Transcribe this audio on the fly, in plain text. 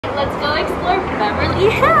Let's go explore Beverly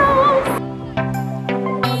Hills.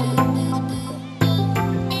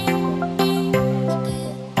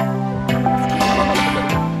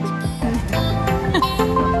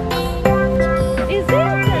 Is it?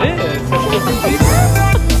 It is. That's Justin Bieber.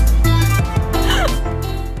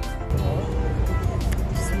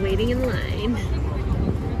 Just waiting in line.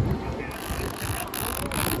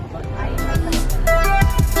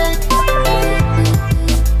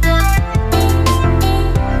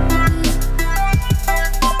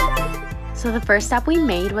 So the first stop we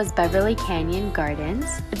made was Beverly Canyon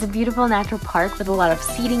Gardens. It's a beautiful natural park with a lot of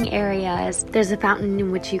seating areas. There's a fountain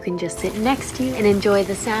in which you can just sit next to and enjoy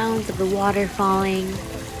the sounds of the water falling.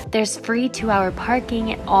 There's free 2-hour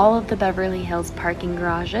parking at all of the Beverly Hills parking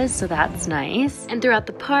garages, so that's nice. And throughout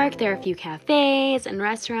the park, there are a few cafes and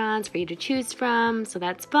restaurants for you to choose from, so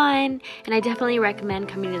that's fun. And I definitely recommend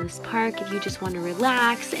coming to this park if you just want to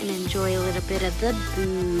relax and enjoy a little bit of the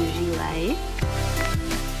bougie life.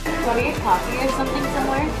 Want to get coffee or something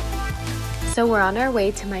somewhere? So we're on our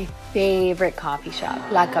way to my favorite coffee shop,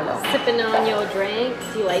 La Colombe. Sipping on your drink.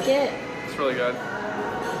 Do you like it? It's really good.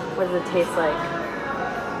 What does it taste like?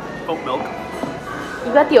 Oat milk.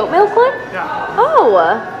 You got the oat milk one? Yeah. Oh.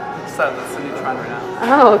 So that's the new trend right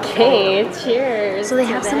now. Oh, okay. Cheers. So they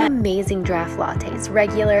have some amazing draft lattes,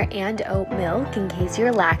 regular and oat milk in case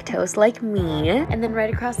you're lactose like me. And then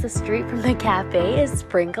right across the street from the cafe is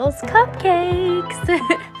Sprinkles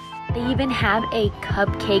Cupcakes. They even have a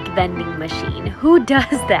cupcake vending machine. Who does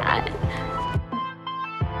that?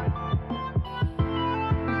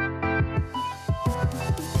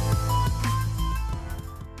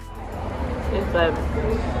 It's good.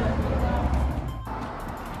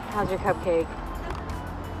 How's your cupcake?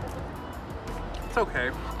 It's okay.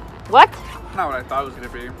 What? Not what I thought it was going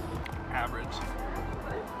to be. Average.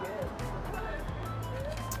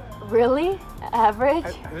 Really? Average?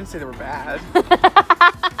 I didn't say they were bad.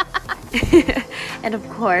 And of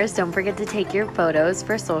course, don't forget to take your photos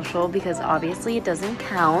for social because obviously it doesn't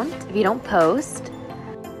count if you don't post. So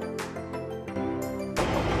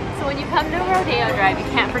when you come to Rodeo Drive, you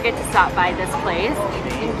can't forget to stop by this place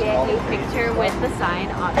and get a picture with the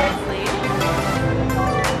sign, obviously.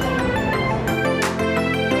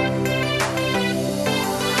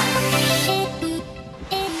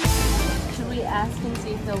 Should we ask and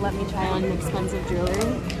see if they'll let me try on expensive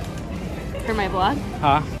jewelry for my vlog?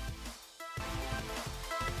 Huh?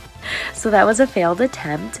 So that was a failed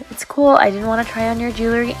attempt. It's cool, I didn't want to try on your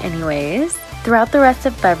jewelry anyways. Throughout the rest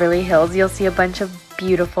of Beverly Hills, you'll see a bunch of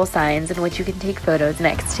beautiful signs in which you can take photos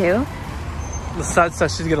next to. Liset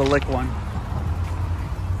says she's gonna lick one.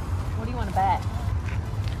 What do you want to bet?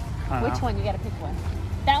 Which one? You gotta pick one.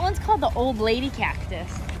 That one's called the old lady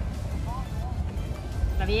cactus.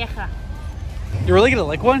 La vieja. You're really gonna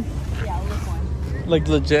lick one? Yeah, I'll lick one. Like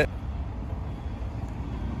legit.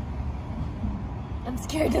 I'm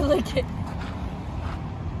scared to lick it.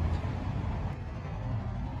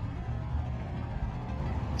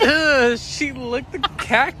 Ugh, she licked the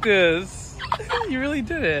cactus. You really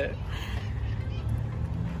did it.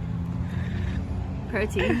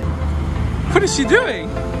 Protein. What is she doing?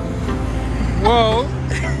 Whoa.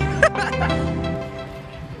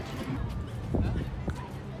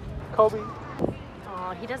 Kobe.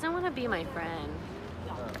 Oh, he doesn't want to be my friend.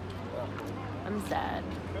 I'm sad.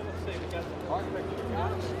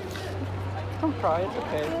 Don't cry, it's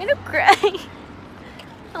okay. I'm gonna cry.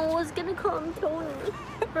 I was gonna call him Tony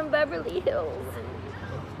from Beverly Hills.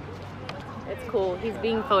 It's cool. He's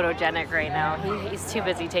being photogenic right now. He's too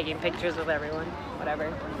busy taking pictures with everyone.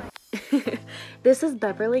 Whatever. This is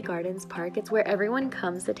Beverly Gardens Park. It's where everyone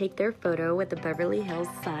comes to take their photo with the Beverly Hills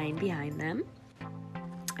sign behind them.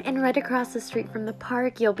 And right across the street from the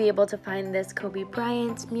park, you'll be able to find this Kobe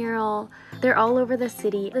Bryant mural. They're all over the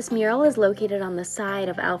city. This mural is located on the side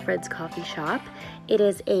of Alfred's coffee shop. It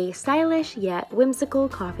is a stylish yet whimsical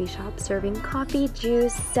coffee shop serving coffee,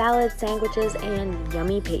 juice, salad, sandwiches, and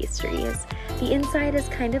yummy pastries. The inside is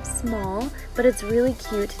kind of small, but it's really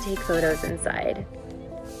cute to take photos inside.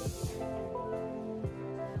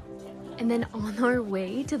 And then on our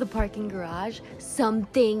way to the parking garage,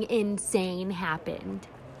 something insane happened.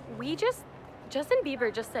 Justin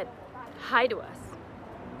Bieber just said hi to us.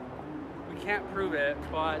 We can't prove it,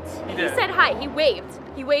 but he He did. said hi, he waved.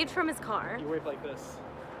 He waved from his car. You wave like this.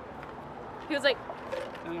 He was like,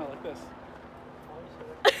 No, like this.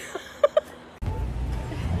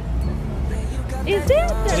 is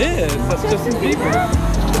it? It is. That's Justin Bieber.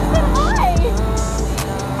 Hi.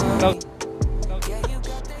 No.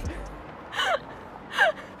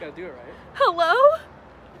 Gotta do it right. Hello?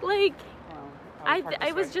 Like, I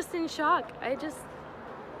I was just in shock.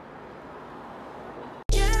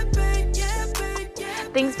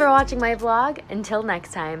 Thanks for watching my vlog. Until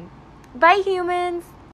next time. Bye, humans!